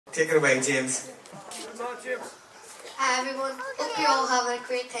Take it away, James. Hi everyone, hope you're all having a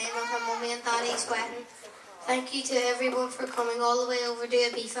great time at my mummy and daddy's wedding. Thank you to everyone for coming all the way over to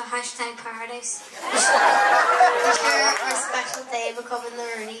Ibiza, #paradise. To share our special day becoming the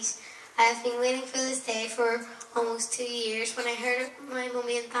Roonies. I have been waiting for this day for almost 2 years. When I heard my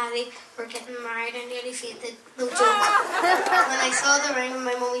mummy and daddy were getting married, I nearly fainted, no joke. When I saw the ring in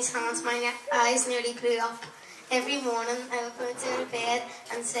my mummy's hands, my eyes nearly blew up. Every morning I would go to bed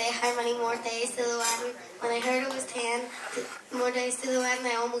and say how many more days to the wedding. When I heard it was 10 more days to the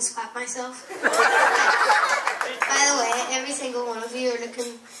wedding, I almost spat myself. By the way, every single one of you are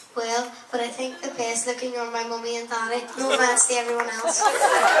looking well, but I think the best looking are my mummy and daddy. No offense to everyone else.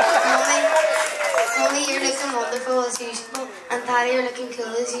 Mummy, you're looking wonderful as usual, and daddy, you're looking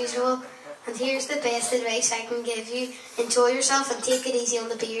cool as usual. And here's the best advice I can give you. Enjoy yourself and take it easy on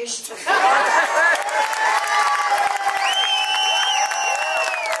the beers.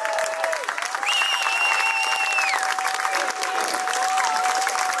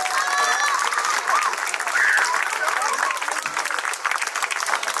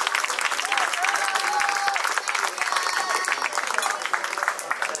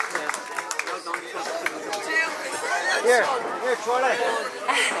 Here, Charlie.